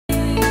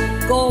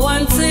Go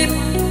and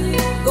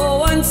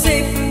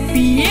sip,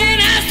 bien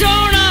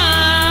astronauta.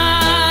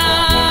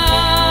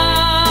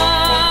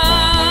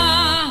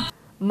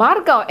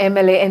 Margao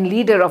MLA and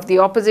leader of the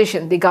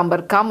opposition,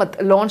 Digambar Kamat,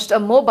 launched a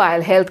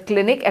mobile health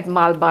clinic at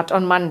Malbat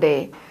on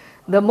Monday.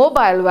 The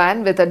mobile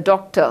van with a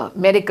doctor,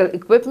 medical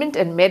equipment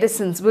and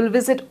medicines will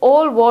visit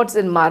all wards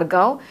in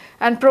Margao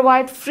and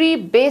provide free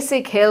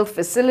basic health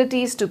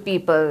facilities to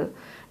people.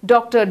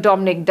 Dr.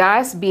 Dominic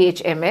Dias,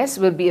 BHMS,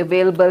 will be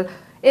available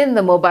in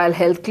the mobile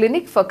health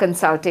clinic for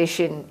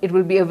consultation. It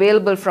will be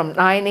available from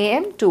 9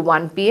 a.m. to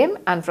 1 p.m.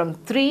 and from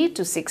 3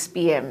 to 6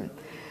 p.m.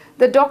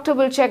 The doctor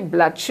will check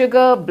blood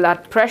sugar,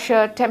 blood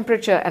pressure,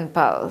 temperature and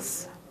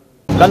pulse.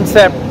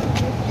 Concept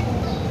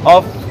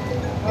of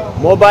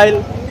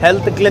mobile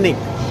health clinic.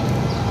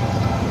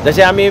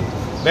 जसे आम्ही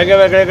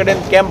वेगवेगळे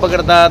कडेन camp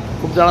करतात,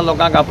 खूप जण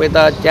लोकांक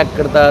आपयतात, check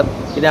करतात,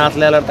 कितें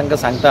आसलें जाल्यार तांकां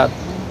सांगतात.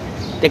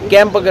 ते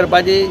कॅम्प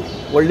करपाची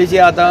व्हडलीशी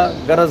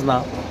आतां गरज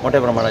ना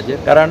मोठ्या प्रमाणाचेर,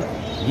 कारण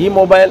ही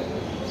मोबायल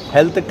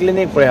हेल्थ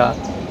क्लिनीक पळय आहा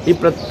ही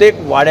प्रत्येक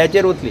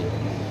वाड्याचेर वतली.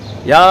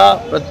 ह्या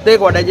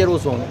प्रत्येक वाड्याचेर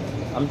वचून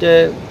आमचे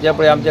जे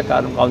पळय आमचे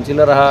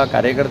कावन्सिलर आहा,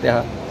 कार्यकर्ते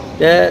आहा,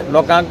 ते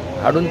लोकांक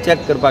हाडून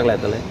चॅक करपाक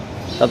लायतले.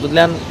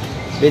 तातूंतल्यान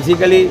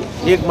बेसिकली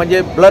एक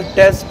म्हणजे blood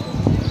taste,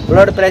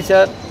 blood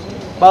pressure,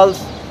 pulse,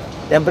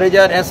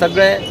 temperature हे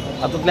सगळें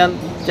हातूंतल्यान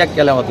चॅक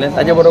केलें वतलें.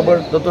 ताजे बरोबर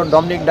दोतोर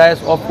Dominic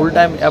Dias of full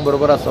time ह्या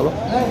बरोबर आसतलो.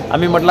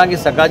 आमी म्हटलां की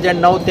सकाळचे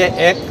 9 ते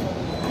 1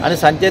 आनी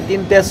सांजचे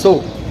 3 ते 6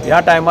 ह्या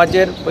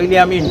टायमाचेर पयलीं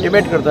आमी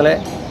इंटिमेट करतले.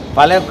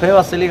 फाल्यां खंय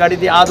आसतली गाडी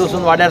ती आज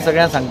वचून वाड्यार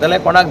सगळ्यांक सांगतले.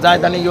 कोणाक जाय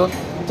तांणी येवन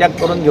चॅक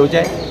करून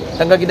घेवचें.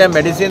 तांकां कितें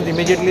मेडिसिन्स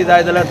इमिजिएटली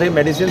जाय जाल्यार थंय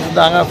मेडिसिन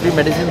सुद्दां हांगा फ्री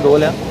मेडिसिन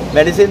दवरल्या.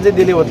 मेडिसिन्सूय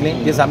दिली वतली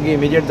जी सामकी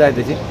इमिजिएट जाय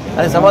तशी.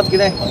 आनी समज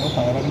कितें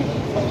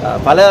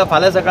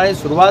फाल्यां सकाळीं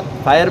सुरवात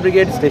फायर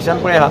ब्रिगेड स्टेशन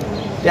पळय आहा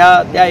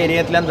त्या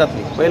एरियेंतल्यान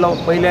जातली.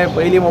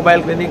 पयली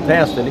मोबायल क्लिनीक थंय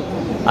आसतली.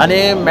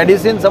 आनी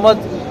मेडिसीन समज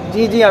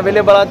जी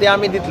अवेलेबल आहा ती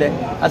आमी दितले.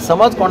 आनी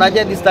समज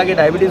कोणाचें दिसता की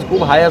डायबिटीज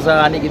खूब हाय आसा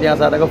आनी कितें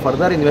आसा ताका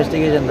फर्दर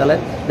इन्वेस्टिगेशन जालें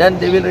then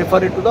they will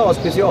refer it to the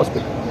ऑस्पिसियो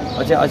hospital.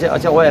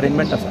 अशें हो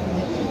अरेंजमेंट आसा.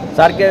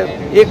 सारके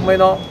 1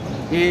 म्हयनो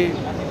ही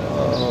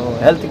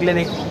हेल्थ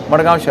क्लिनीक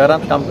मडगांव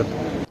शहरांत काम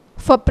करता.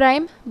 For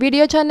prime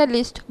video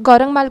journalist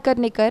Gaurang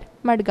Malkarnikar,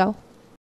 Madgaon.